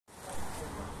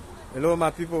Hello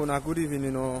my people, una good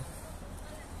evening,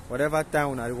 whatever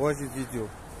time una watch this video.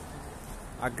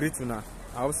 I greet una.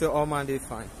 I will say all man they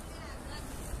fine.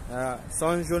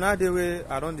 Some journal they way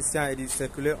I don't understand it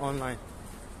circulate online.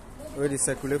 Where they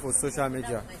circulate for social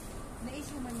media.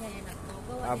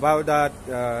 About that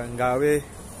Ngawe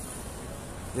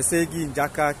they say in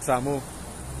Jaka Tramo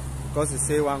because they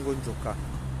say one go joker.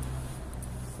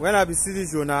 When I be see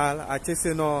this journal, I just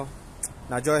say no,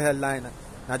 na just headline.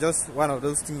 Now just one of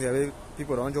those things that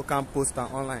people don't just can post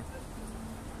online.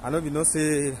 I know we know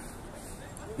say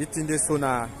this thing they so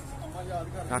na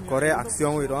correct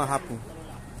action we don't happen.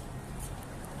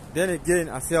 Then again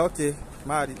I say okay,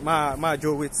 my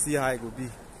job wait see how it will be.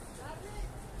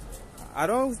 I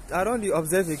don't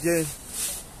observe again.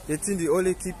 The thing they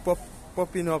only keep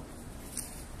popping up.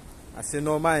 I say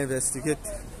no, my investigate.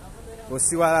 We'll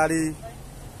see what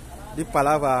the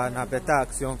palava na better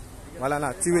action. Well, na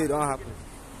it don't happen.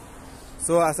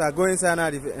 So as I go inside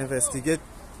and investigate,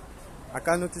 I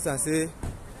can notice and say,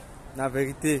 na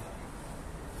verite.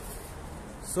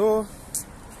 So,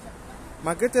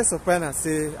 my greatest surprise and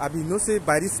say, I be no say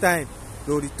by this time,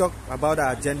 they will talk about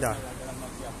the agenda.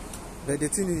 But the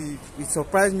thing it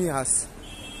surprised me as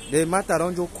the matter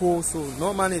don't just cool, so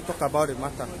no man talk about the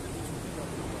matter.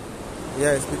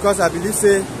 Yes, because I believe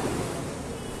say,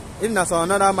 if there's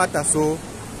another matter, so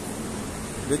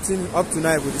the thing up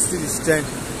tonight will still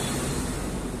strength.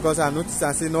 Because I noticed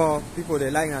and say no, people they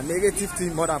like a negative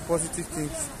thing more than positive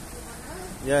things.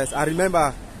 Yes, I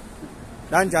remember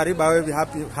that Jariba will be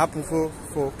happen for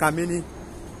Kamini.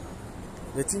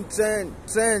 The thing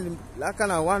trend like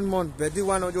kind of 1 month, but the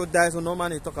one of you dies, so no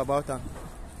man talk about her.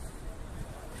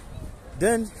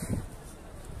 Then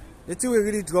the thing will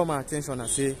really draw my attention and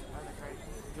say,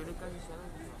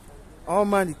 all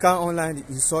man you can't online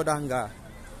insult that guy.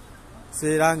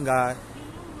 Say that guy,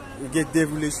 you get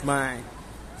devilish mind.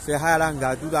 Say hi that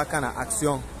guy, do that kind of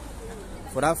action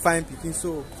for that fine picking.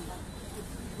 So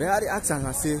they had the action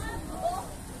and say,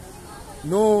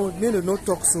 no, they don't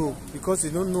talk so because they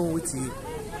don't know what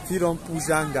he don't push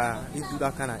that guy, he do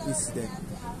that kind of incident.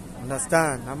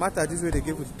 Understand? No matter this way they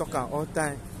give to talk all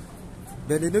time,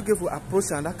 but they don't give to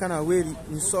approach and that kind of way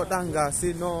insult that guy.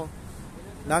 Say no,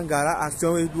 that guy that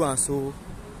action we do and so.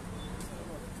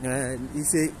 He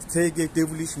say get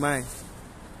devilish mind.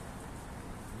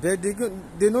 They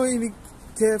don't even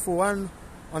care for one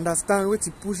understand what to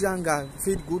push younger,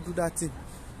 faith go do that thing.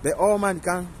 But all man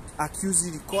can accuse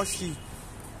you, cause you.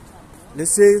 They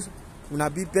say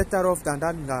wanna be better off than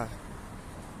that guy.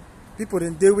 People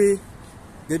in their way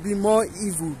they be more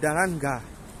evil than that guy.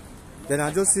 Then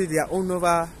I just say their own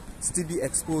over still be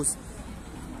exposed.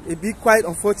 It be quite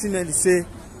unfortunately say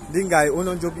this guy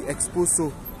only just be exposed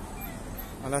so.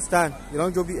 Understand? You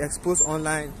don't just be exposed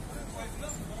online.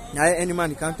 Now any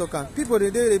man you can't talk and people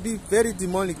they be very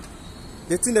demonic.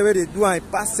 They think the way they do and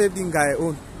pass saving guy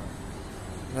own.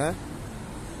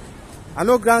 I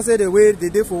know grand say the way they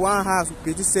did for one house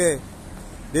Petit say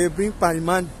they bring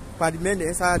parliament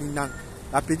inside in that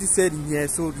Petit said in here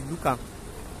so they look at.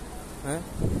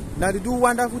 Now they do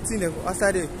wonderful thing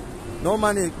outside they no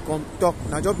man they come talk.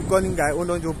 Now just because guy own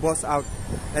don't just bust out.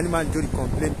 Any man just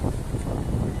complain.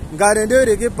 Garden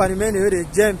they give parliament they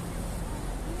jam.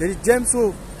 They jam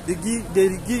so they give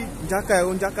Jaka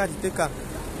own Jaka to take her.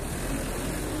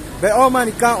 But all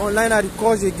man can't online at the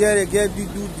cause they get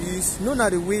do this. No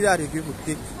not the way that they give to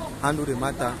take handle the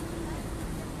matter.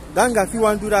 Ganga if you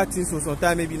want to do that thing so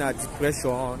sometimes maybe not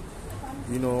depression,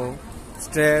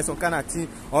 stress or kind of thing.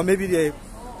 Or maybe the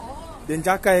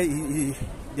Jaka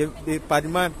the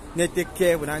parliament they take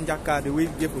care of the Jaka, the way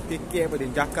they give to take care of the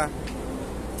Jaka.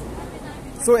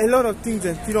 So a lot of things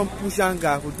and still don't push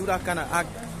anger who do that kind of act.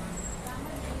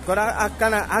 Because that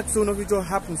kind of act so nothing just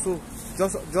happen so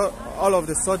just all of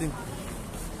the sudden.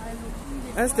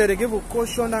 Instead they give a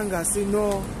caution anger say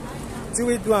no, see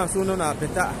we do and so no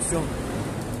better action.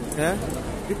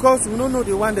 Because we don't know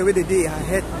the one the way the day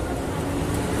ahead.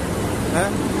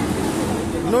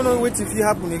 We don't know what if it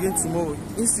happen again tomorrow.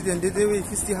 Incident the way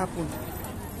if it still happen.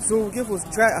 So we give us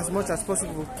try as much as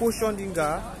possible caution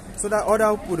anger. So that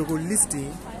other people go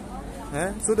listening,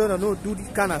 so they don't know do the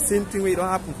kind of same thing where it don't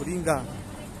happen for the guy.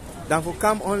 Then for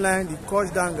come online, the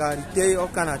coach down guy, they tell you all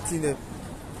kind of thing.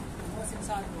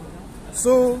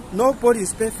 So nobody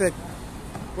is perfect.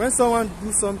 When someone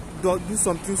do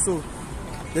something so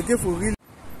they give for real.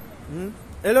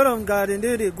 A lot of guys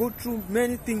they go through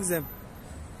many things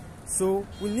So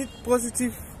we need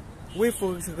positive way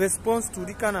for response to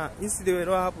the kind of incident where it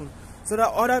don't happen. So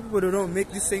that other people don't make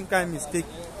the same kind of mistake.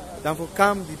 Then for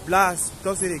come the blast,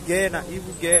 because they get an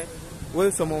evil get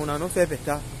where someone will not feel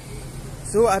better.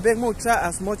 So I beg more try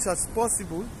as much as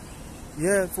possible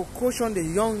Yeah, for caution the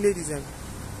young ladies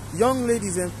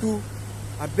and too,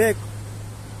 I beg,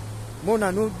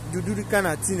 Mona no do the kind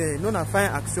of thing, no na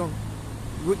find action.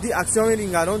 The action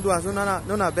we I don't do as no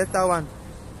na better one.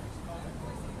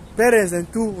 Parents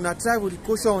and too, una try with the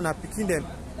caution una picking them.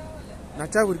 Una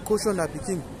try with the caution una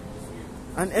picking.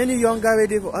 And any young guy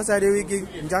ready for outside we give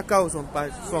njaka or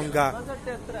some guy.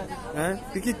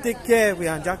 Picky take care with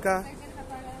njaka.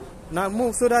 Now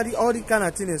move so that all the kind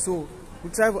of things so we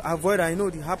try to avoid and you know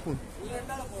it happen.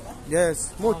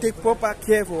 Yes, more take proper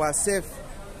care for ourselves.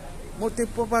 More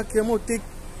take proper care, more take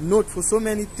note for so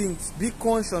many things. Be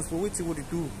conscious for what you would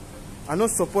do. I not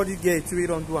support you get it we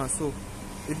don't do and so.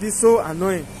 It is so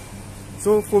annoying.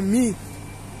 So for me,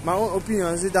 my own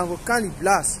opinion is that we can't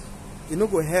blast. It no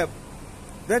go help.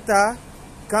 Better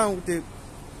come with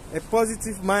a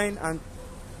positive mind and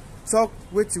talk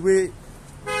which way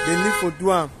they need for do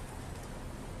them.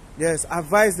 Yes,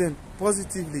 advise them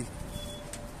positively.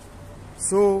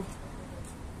 So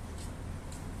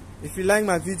if you like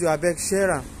my video, I beg share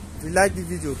them. If you like the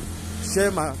video,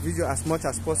 share my video as much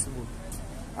as possible.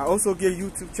 I also get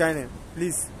YouTube channel.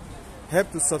 Please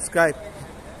help to subscribe.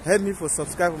 Help me for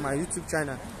subscribe on my YouTube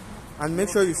channel. And make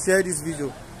sure you share this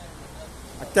video.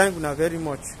 I thank you very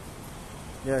much.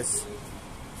 Yes.